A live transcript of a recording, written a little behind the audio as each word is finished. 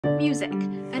Music,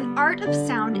 an art of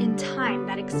sound in time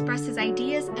that expresses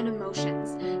ideas and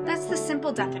emotions. That's the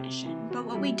simple definition, but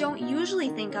what we don't usually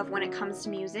think of when it comes to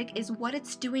music is what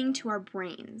it's doing to our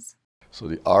brains. So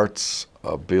the arts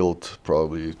are built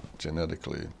probably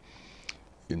genetically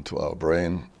into our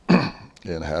brain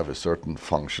and have a certain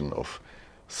function of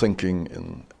thinking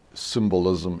in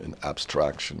symbolism, in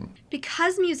abstraction.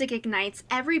 Because music ignites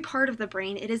every part of the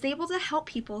brain, it is able to help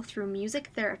people through music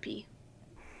therapy.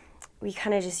 We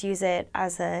kind of just use it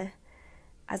as a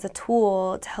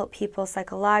tool to help people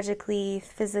psychologically,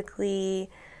 physically,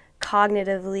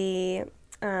 cognitively,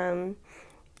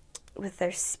 with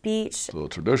their speech. So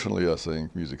traditionally, I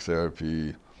think music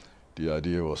therapy, the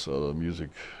idea was music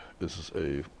is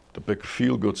the big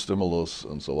feel-good stimulus,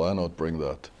 and so why not bring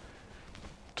that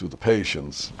to the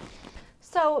patients?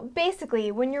 So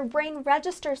basically, when your brain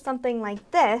registers something like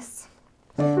this,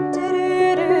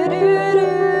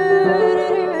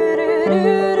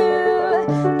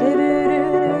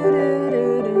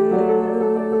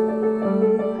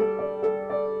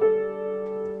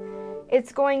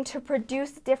 it's going to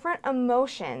produce different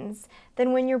emotions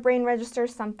than when your brain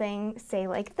registers something, say,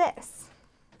 like this.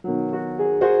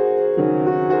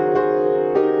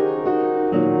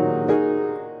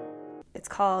 It's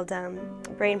called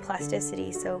brain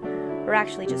plasticity, so we're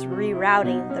actually just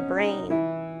rerouting the brain.